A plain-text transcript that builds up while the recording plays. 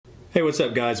Hey, what's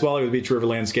up guys? Wally with Beach River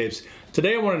Landscapes.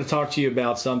 Today I wanted to talk to you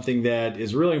about something that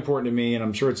is really important to me, and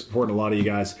I'm sure it's important to a lot of you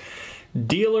guys.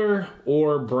 Dealer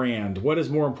or brand? What is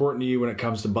more important to you when it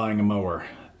comes to buying a mower?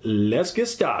 Let's get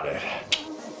started.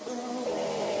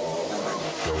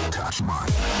 Don't touch mine.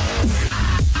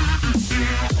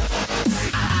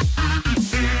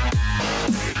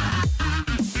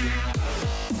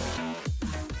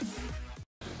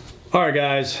 All right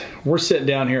guys, we're sitting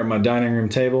down here at my dining room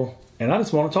table and I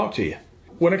just want to talk to you.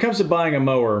 When it comes to buying a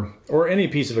mower, or any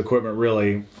piece of equipment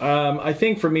really, I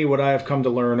think for me what I have come to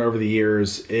learn over the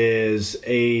years is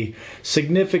a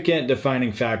significant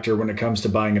defining factor when it comes to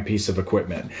buying a piece of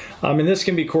equipment. And this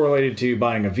can be correlated to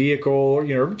buying a vehicle,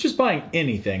 or just buying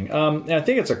anything. And I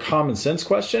think it's a common sense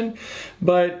question,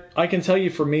 but I can tell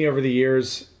you for me over the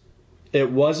years,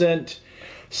 it wasn't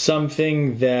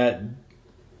something that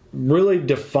really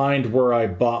defined where I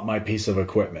bought my piece of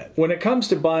equipment. When it comes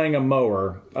to buying a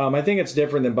mower, I think it's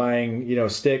different than buying,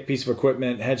 stick, piece of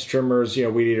equipment, hedge trimmers,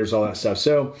 weed eaters, all that stuff.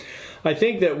 So I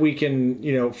think that we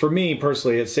can, for me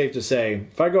personally, it's safe to say,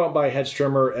 if I go out and buy a hedge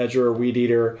trimmer, edger, or weed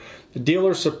eater, the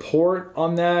dealer support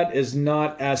on that is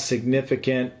not as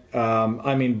significant.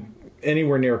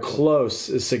 Anywhere near close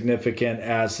as significant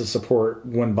as the support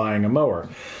when buying a mower.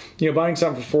 Buying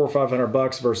something for $400 or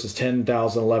 $500 versus $10,000,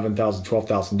 $11,000,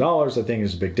 $12,000, I think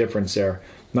is a big difference there.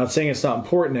 I'm not saying it's not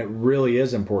important, it really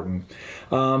is important.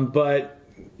 But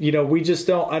we just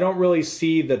I don't really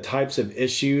see the types of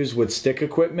issues with stick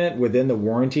equipment within the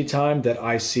warranty time that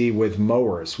I see with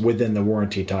mowers within the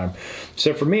warranty time.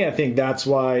 So for me, I think that's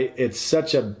why it's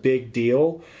such a big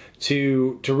deal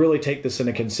to really take this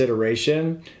into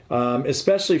consideration,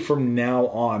 especially from now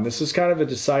on. This is kind of a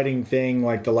deciding thing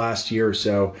like the last year or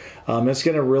so. It's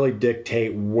going to really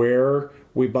dictate where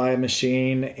we buy a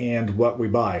machine and what we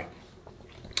buy.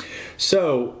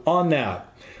 So on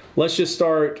that, let's just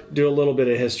do a little bit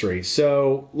of history.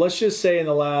 So let's just say in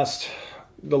the last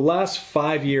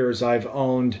 5 years, I've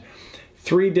owned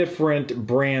 3 different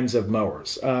brands of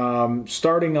mowers.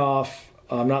 Starting off,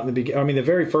 not in the beginning. The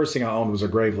very first thing I owned was a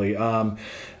Gravely.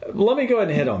 Let me go ahead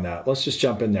and hit on that. Let's just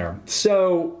jump in there.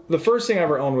 So the first thing I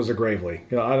ever owned was a Gravely.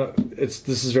 This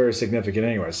is very significant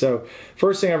anyway. So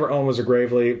first thing I ever owned was a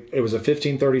Gravely. It was a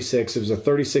 1536. It was a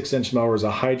 36-inch mower. It was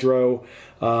a hydro,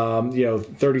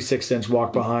 36-inch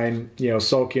walk behind,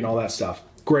 sulky and all that stuff.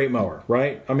 Great mower,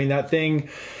 right? That thing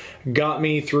got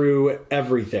me through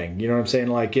everything. You know what I'm saying?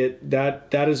 Like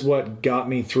that is what got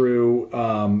me through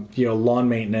lawn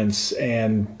maintenance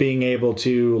and being able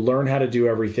to learn how to do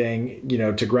everything,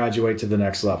 to graduate to the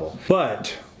next level.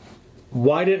 But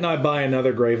why didn't I buy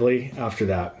another Gravely after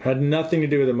that? Had nothing to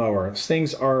do with the mower. These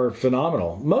things are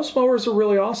phenomenal. Most mowers are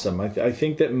really awesome. I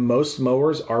think that most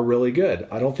mowers are really good.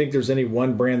 I don't think there's any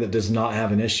one brand that does not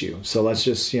have an issue. So let's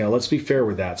just, let's be fair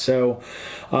with that. So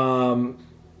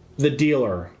the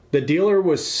dealer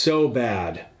was so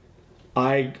bad.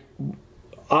 I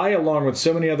along with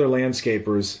so many other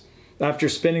landscapers, after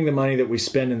spending the money that we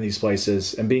spend in these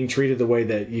places and being treated the way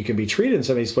that you can be treated in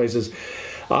some of these places,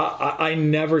 I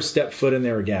never stepped foot in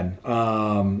there again.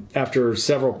 After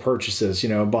several purchases,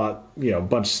 bought a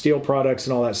bunch of steel products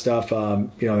and all that stuff,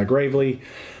 the Gravely.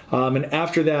 And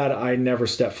after that, I never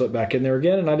stepped foot back in there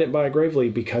again, and I didn't buy a Gravely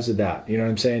because of that. You know what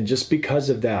I'm saying? Just because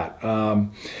of that.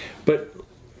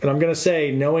 And I'm going to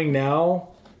say, knowing now,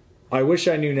 I wish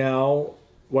I knew now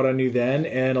what I knew then.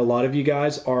 And a lot of you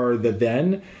guys are the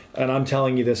then. And I'm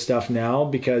telling you this stuff now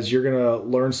because you're going to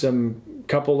learn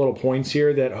couple little points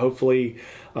here that hopefully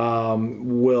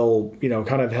will,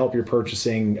 kind of help your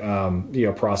purchasing,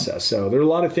 process. So there are a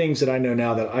lot of things that I know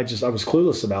now that I was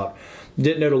clueless about.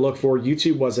 Didn't know to look for.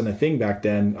 YouTube wasn't a thing back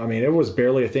then. It was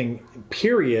barely a thing,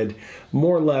 period,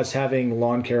 more or less having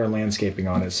lawn care and landscaping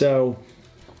on it. So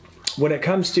when it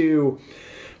comes to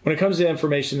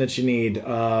information that you need,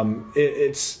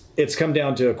 it's come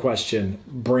down to a question: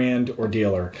 brand or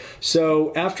dealer.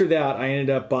 So after that, I ended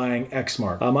up buying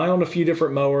Exmark. I own a few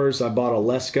different mowers. I bought a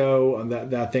Lesco, and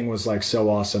that thing was like so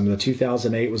awesome. The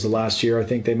 2008 was the last year I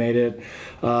think they made it.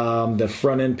 The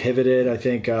front end pivoted. I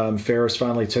think Ferris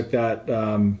finally took that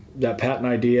patent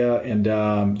idea,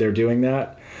 and they're doing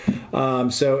that.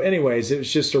 So anyways, it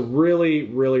was just a really,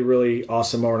 really, really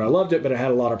awesome mower, and I loved it, but it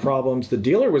had a lot of problems. The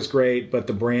dealer was great, but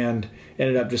the brand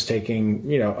ended up just taking,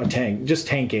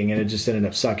 tanking, and it just ended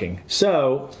up sucking.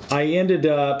 So I ended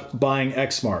up buying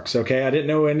Exmarks, okay? I didn't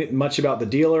know much about the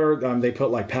dealer. They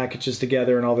put like packages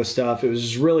together and all this stuff. It was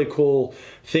just really cool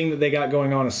thing that they got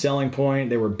going on, a selling point.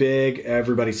 They were big.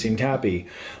 Everybody seemed happy.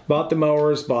 Bought the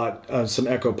mowers, bought some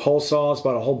Echo pole saws,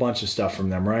 bought a whole bunch of stuff from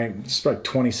them, right? It's like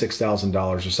 $26,000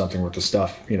 or something worth of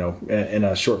stuff, in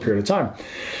a short period of time.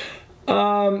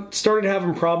 Started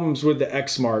having problems with the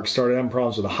Exmark, started having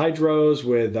problems with the hydros,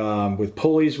 with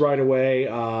pulleys right away.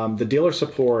 The dealer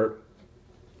support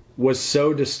was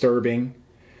so disturbing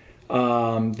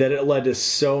that it led to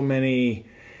so many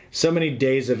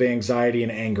days of anxiety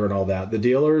and anger and all that. The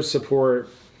dealer support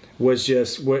was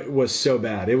so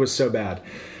bad. It was so bad.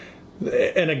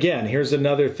 And again, here's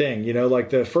another thing,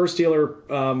 like the first dealer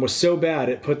was so bad,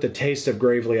 it put the taste of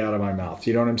Gravely out of my mouth.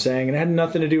 You know what I'm saying? And it had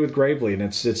nothing to do with Gravely, and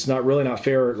it's not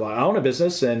fair. Like, I own a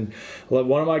business, and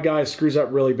one of my guys screws up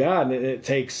really bad, and it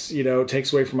takes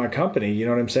away from my company. You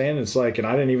know what I'm saying? It's like, and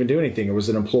I didn't even do anything. It was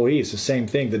an employee. It's the same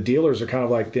thing. The dealers are kind of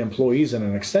like the employees in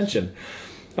an extension.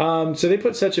 So they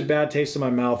put such a bad taste in my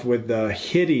mouth with the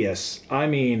hideous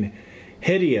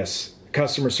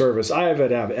customer service. I have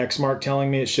Exmark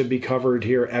telling me it should be covered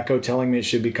here, Echo telling me it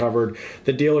should be covered,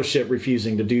 the dealership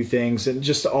refusing to do things, and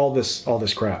just all this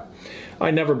crap. I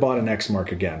never bought an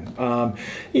Exmark again.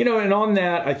 And on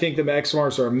that, I think the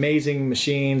Exmarks are amazing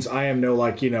machines. I am no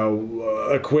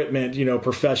equipment,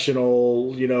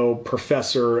 professional,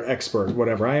 professor, expert,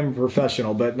 whatever. I am a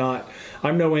professional, but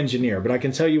I'm no engineer. But I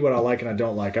can tell you what I like and I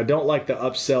don't like. I don't like the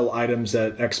upsell items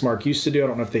that Exmark used to do. I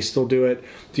don't know if they still do it.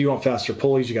 If you want faster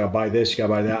pulleys, you got to buy this, you got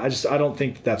to buy that. I don't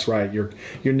think that's right. You're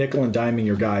nickel and diming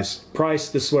your guys. Price,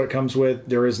 this is what it comes with.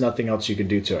 There is nothing else you can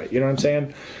do to it. You know what I'm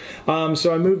saying?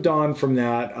 So I moved on from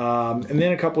that, and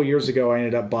then a couple years ago I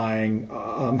ended up buying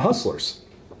Hustlers.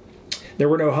 There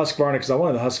were no Husqvarna, because I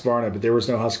wanted the Husqvarna, but there was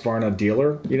no Husqvarna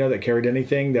dealer, that carried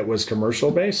anything that was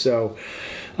commercial based. So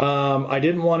I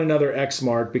didn't want another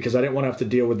Exmark because I didn't want to have to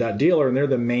deal with that dealer, and they're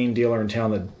the main dealer in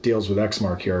town that deals with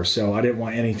Exmark here. So I didn't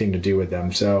want anything to do with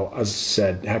them. So I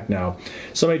said, heck no.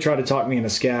 Somebody tried to talk me into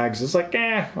Skags. It's like,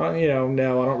 no, I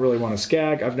don't really want a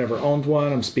Skag. I've never owned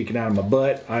one. I'm speaking out of my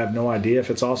butt. I have no idea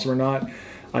if it's awesome or not.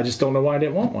 I just don't know why I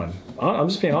didn't want one. I'm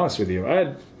just being honest with you.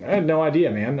 I had no idea,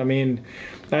 man. I mean,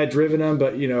 I had driven them,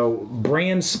 but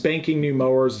brand spanking new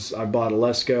mowers. I bought a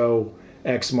Lesco,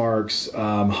 Exmarks,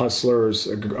 Hustlers,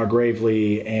 a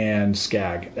Gravely, and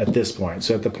Skag at this point.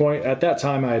 So at that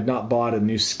time, I had not bought a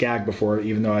new Skag before,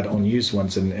 even though I'd owned used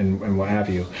ones and what have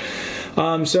you.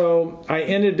 So I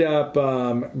ended up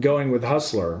going with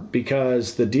Hustler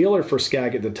because the dealer for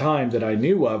Skag at the time that I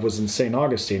knew of was in St.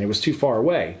 Augustine. It was too far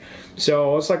away.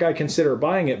 So it's like I consider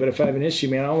buying it, but if I have an issue,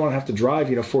 man, I don't want to have to drive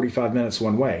 45 minutes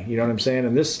one way. You know what I'm saying?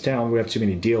 In this town, we have too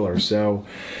many dealers. So,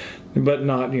 but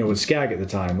not with Skag at the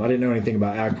time. I didn't know anything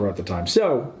about Acro at the time.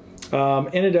 So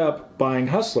ended up buying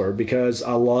Hustler because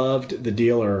I loved the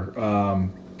dealer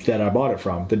that I bought it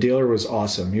from. The dealer was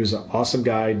awesome. He was an awesome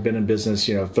guy. He'd been in business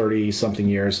 30-something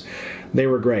years. They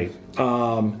were great.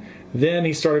 Then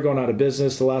he started going out of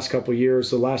business the last couple of years.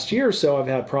 The last year or so, I've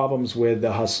had problems with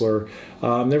the Hustler.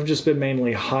 There have just been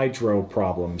mainly hydro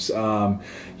problems,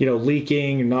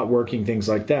 leaking and not working, things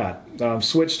like that.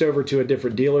 Switched over to a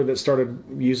different dealer that started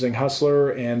using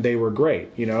Hustler, and they were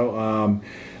great. The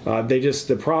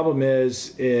problem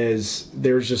is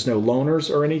there's just no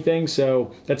loaners or anything,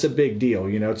 so that's a big deal.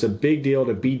 It's a big deal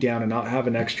to be down and not have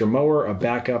an extra mower, a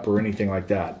backup, or anything like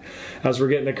that. As we're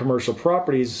getting to commercial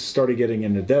properties, started getting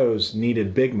into those,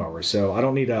 needed big mowers. So I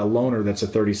don't need a loaner that's a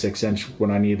 36-inch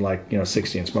when I need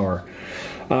 60-inch mower.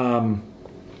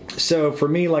 So for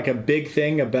me, a big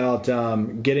thing about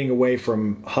getting away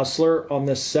from Hustler on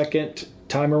the second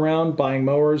time around buying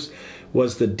mowers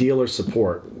was the dealer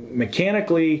support.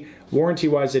 Mechanically,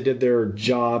 warranty-wise, they did their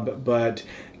job, but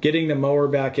getting the mower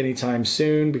back anytime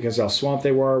soon because how swamped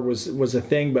they were was a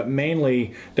thing, but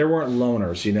mainly there weren't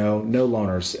loaners, no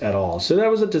loaners at all. So that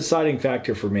was a deciding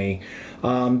factor for me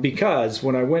because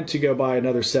when I went to go buy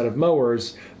another set of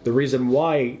mowers, the reason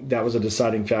why that was a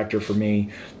deciding factor for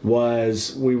me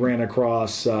was we ran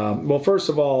across, first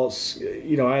of all,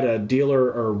 I had a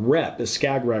dealer or rep, a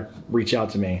Skag rep, reach out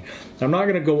to me. I'm not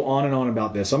going to go on and on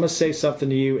about this. I'm going to say something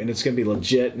to you, and it's going to be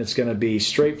legit, and it's going to be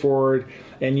straightforward,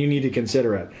 and you need to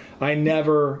consider it. I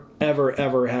never, ever,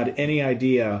 ever had any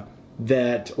idea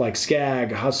that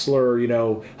Skag, Hustler,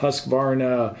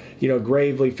 Husqvarna,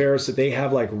 Gravely, Ferris, that they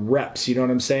have reps, you know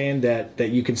what I'm saying, that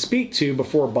you can speak to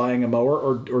before buying a mower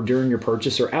or during your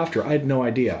purchase or after. I had no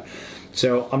idea.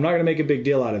 So I'm not going to make a big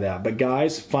deal out of that. But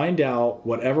guys, find out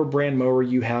whatever brand mower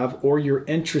you have or you're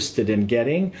interested in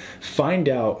getting, find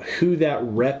out who that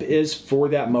rep is for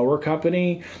that mower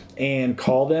company and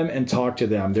call them and talk to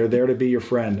them. They're there to be your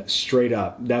friend, straight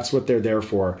up. That's what they're there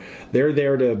for. They're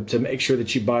there to make sure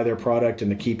that you buy their product and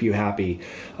to keep you happy.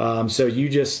 So you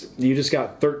just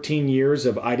got 13 years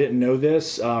of I didn't know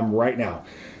this right now.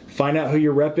 Find out who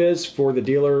your rep is for the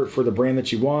dealer, for the brand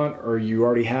that you want, or you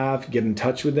already have. Get in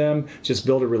touch with them. Just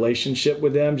build a relationship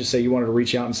with them. Just say you wanted to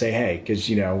reach out and say, hey, because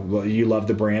you love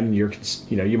the brand, and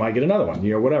you might get another one,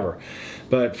 whatever.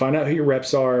 But find out who your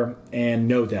reps are and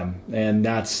know them, and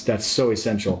that's so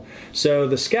essential. So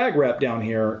the Skag rep down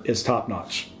here is top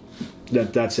notch.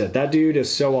 That's it. That dude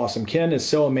is so awesome. Ken is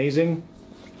so amazing.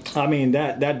 I mean,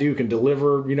 that dude can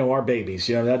deliver, our babies.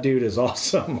 That dude is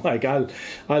awesome. Like, I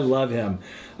love him.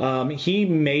 He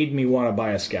made me want to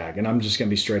buy a Skag, and I'm just going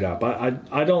to be straight up.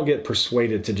 I don't get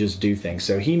persuaded to just do things.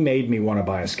 So he made me want to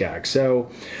buy a Skag. So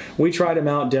we tried him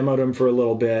out, demoed him for a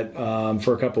little bit,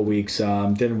 for a couple weeks.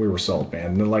 Then we were sold,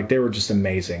 man. They were just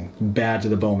amazing. Bad to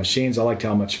the bone machines. I liked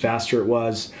how much faster it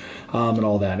was, and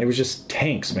all that. It was just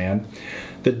tanks, man.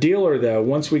 The dealer, though,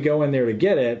 once we go in there to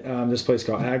get it, this place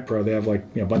called AgPro, they have like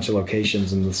a bunch of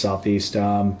locations in the Southeast.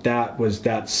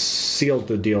 That sealed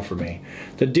the deal for me.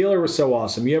 The dealer was so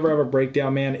awesome. You ever have a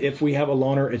breakdown, man? If we have a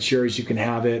loaner, it's yours. You can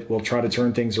have it. We'll try to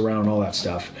turn things around and all that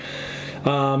stuff.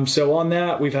 So on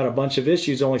that, we've had a bunch of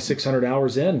issues. Only 600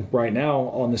 hours in right now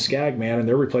on the Skag, man, and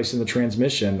they're replacing the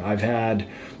transmission. I've had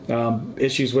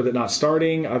issues with it not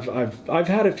starting. I've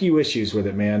had a few issues with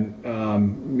it, man.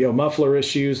 Muffler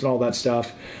issues and all that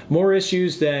stuff. More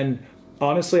issues than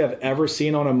honestly I've ever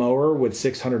seen on a mower with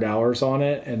 600 hours on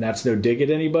it, and that's no dig at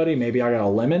anybody. Maybe I got a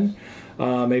lemon.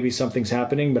 Maybe something's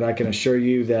happening, but I can assure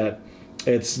you that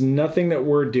it's nothing that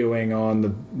we're doing on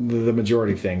the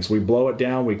majority of things. We blow it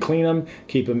down, we clean them,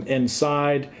 keep them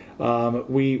inside.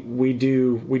 We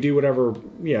do whatever,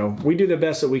 we do the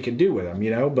best that we can do with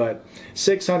them, but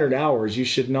 600 hours, you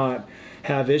should not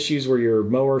have issues where your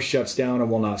mower shuts down and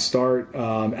will not start,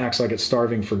 acts like it's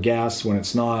starving for gas when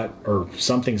it's not, or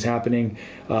something's happening,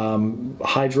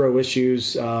 hydro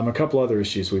issues, a couple other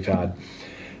issues we've had.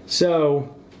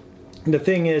 So the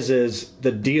thing is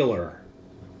the dealer,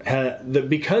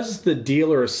 because the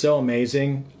dealer is so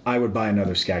amazing, I would buy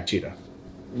another Skag Cheetah.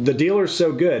 The dealer is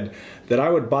so good that I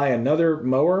would buy another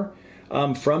mower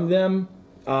from them.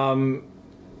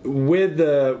 With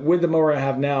the mower I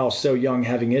have now, so young,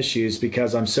 having issues,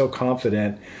 because I'm so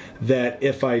confident that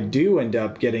if I do end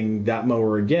up getting that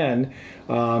mower again,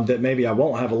 that maybe I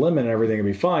won't have a limit and everything will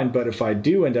be fine. But if I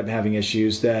do end up having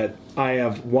issues, that I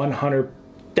have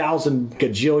 100,000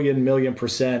 gajillion million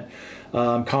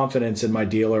 % confidence in my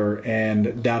dealer, and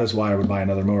that is why I would buy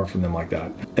another mower from them like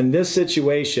that. In this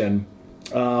situation,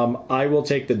 I will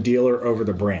take the dealer over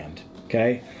the brand.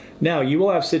 Okay. Now you will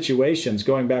have situations,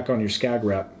 going back on your Skag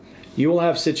rep, you will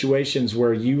have situations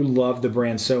where you love the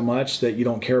brand so much that you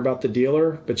don't care about the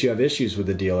dealer, but you have issues with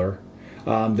the dealer,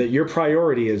 that your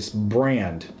priority is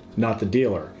brand, not the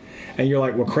dealer. And you're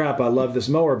like, well, crap, I love this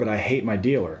mower, but I hate my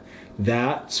dealer.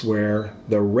 That's where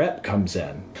the rep comes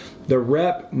in. The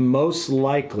rep most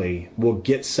likely will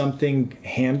get something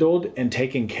handled and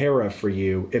taken care of for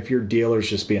you if your dealer's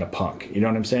just being a punk. You know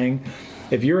what I'm saying?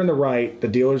 If you're in the right, the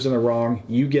dealer's in the wrong,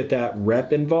 you get that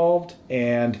rep involved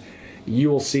and you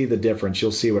will see the difference.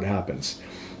 You'll see what happens.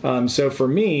 So for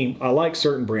me, I like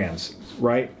certain brands,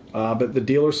 right? But the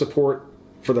dealer support,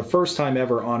 for the first time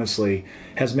ever, honestly,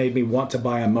 has made me want to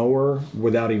buy a mower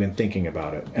without even thinking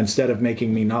about it, instead of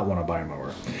making me not want to buy a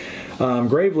mower.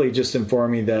 Gravely just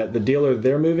informed me that the dealer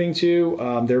they're moving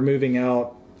to, they're moving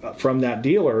out from that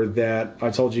dealer that I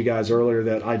told you guys earlier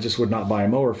that I just would not buy a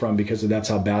mower from, because that's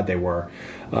how bad they were.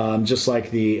 Just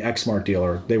like the Exmark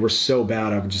dealer, they were so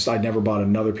bad. I never bought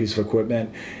another piece of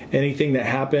equipment. Anything that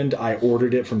happened, I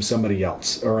ordered it from somebody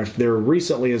else. Or if there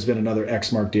recently has been another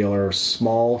Exmark dealer,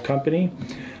 small company,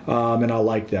 and I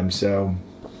like them. So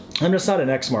I'm just not an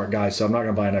Exmark guy, so I'm not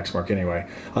going to buy an Exmark anyway.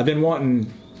 I've been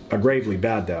wanting a Gravely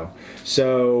bad though.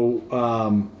 So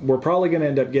we're probably going to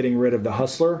end up getting rid of the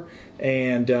Hustler,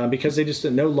 and because they just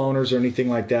no loaners or anything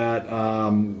like that,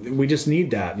 we just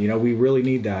need that. We really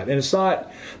need that. And it's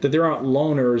not that there aren't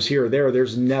loaners here or there.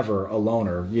 There's never a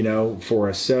loaner, for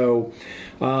us. So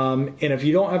and if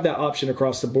you don't have that option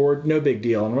across the board, no big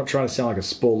deal. I'm not trying to sound like a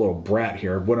spoiled little brat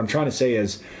here. What I'm trying to say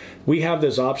is we have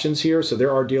those options here. So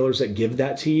there are dealers that give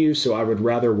that to you. So I would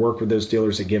rather work with those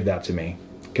dealers that give that to me.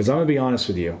 Because I'm going to be honest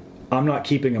with you, I'm not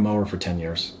keeping a mower for 10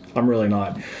 years. I'm really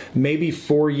not. Maybe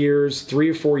 4 years, 3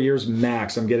 or 4 years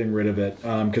max, I'm getting rid of it.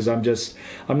 Because I'm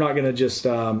not going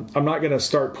to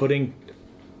start putting,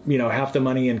 half the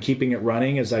money and keeping it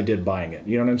running as I did buying it.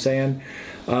 You know what I'm saying?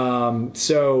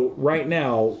 So right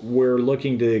now we're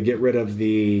looking to get rid of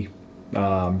the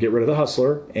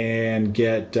Hustler and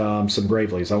get some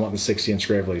Gravely's. I want the 60-inch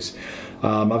Gravely's.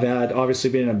 I've had, obviously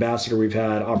being an ambassador, we've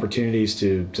had opportunities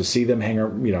to see them hang,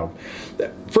 you know.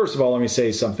 First of all, let me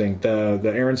say something. The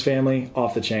Aaron's family,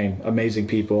 off the chain, amazing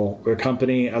people. The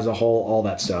company as a whole, all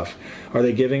that stuff. Are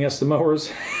they giving us the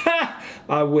mowers?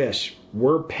 I wish.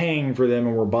 We're paying for them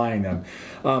and we're buying them.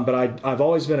 But I've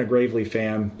always been a Gravely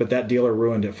fan, but that dealer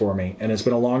ruined it for me. And it's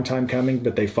been a long time coming,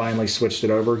 but they finally switched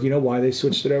it over. You know why they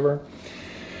switched it over?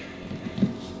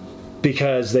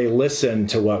 Because they listen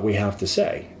to what we have to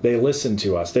say. They listen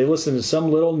to us. They listen to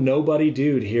some little nobody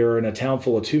dude here in a town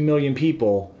full of 2 million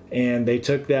people, and they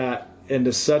took that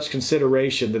into such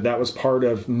consideration that was part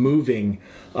of moving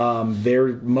their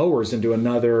mowers into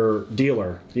another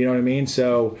dealer. You know what I mean?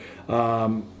 So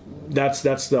that's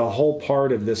the whole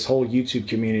part of this whole YouTube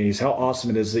community, is how awesome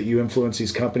it is that you influence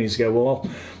these companies to go, well,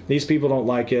 these people don't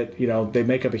like it. You know, they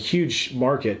make up a huge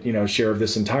market, you know, share of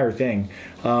this entire thing.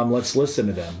 Let's listen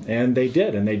to them. And they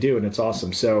did, and they do, and it's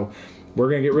awesome. So we're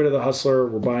going to get rid of the Hustler.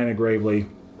 We're buying a Gravely.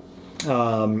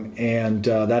 And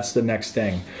that's the next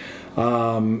thing.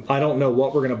 I don't know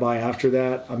what we're going to buy after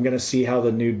that. I'm going to see how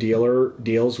the new dealer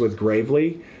deals with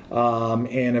Gravely.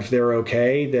 And if they're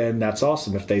okay, then that's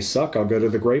awesome. If they suck, I'll go to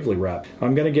the Gravely rep.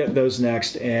 I'm going to get those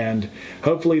next, and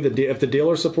hopefully if the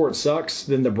dealer support sucks,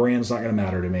 then the brand's not going to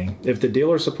matter to me. If the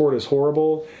dealer support is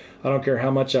horrible, I don't care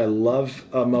how much I love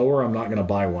a mower, I'm not going to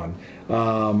buy one.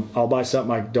 I'll buy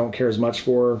something I don't care as much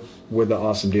for with the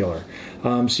awesome dealer.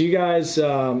 So you guys,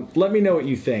 let me know what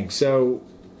you think. So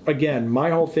again, my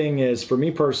whole thing is, for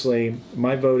me personally,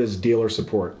 my vote is dealer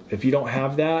support. If you don't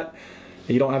have that,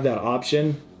 you don't have that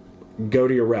option, go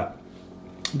to your rep.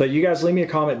 But you guys leave me a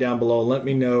comment down below and let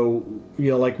me know,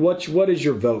 you know, like what is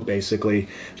your vote basically.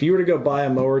 If you were to go buy a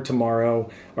mower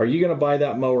tomorrow, are you going to buy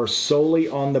that mower solely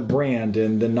on the brand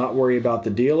and then not worry about the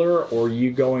dealer, or are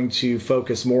you going to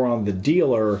focus more on the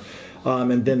dealer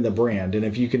and then the brand? And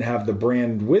if you can have the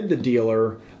brand with the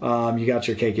dealer, you got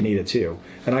your cake and eat it too.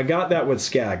 And I got that with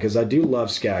Skag, because I do love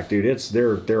Skag, dude.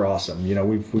 They're awesome. You know,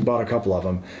 we bought a couple of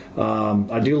them.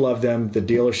 I do love them. The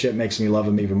dealership makes me love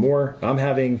them even more. I'm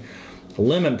having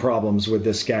lemon problems with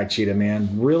this Skag Cheetah, man.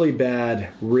 Really bad,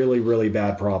 really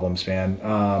bad problems, man.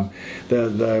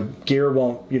 The gear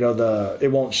won't, you know, it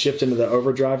won't shift into the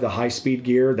overdrive, the high-speed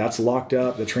gear. That's locked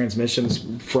up. The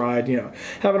transmission's fried. You know,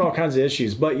 having all kinds of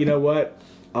issues. But you know what?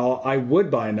 I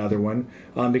would buy another one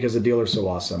because the dealer's so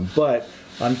awesome. But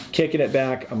I'm kicking it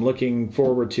back. I'm looking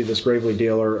forward to this Gravely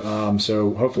dealer.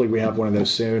 So hopefully we have one of those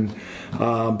soon.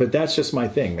 But that's just my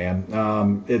thing,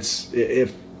 man. It's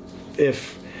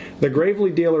if the Gravely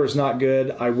dealer is not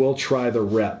good, I will try the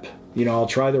rep. You know, I'll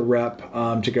try the rep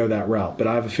to go that route. But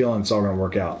I have a feeling it's all going to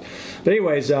work out. But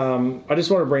anyways, I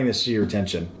just want to bring this to your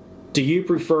attention. Do you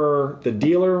prefer the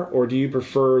dealer or do you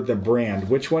prefer the brand?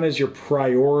 Which one is your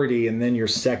priority and then your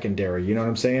secondary? You know what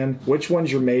I'm saying? Which one's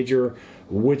your major?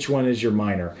 Which one is your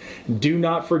minor? Do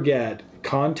not forget,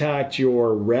 contact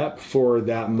your rep for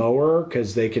that mower,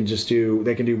 because they can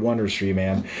do wonders for you,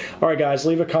 man. All right, guys,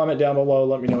 leave a comment down below.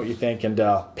 Let me know what you think, and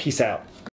peace out.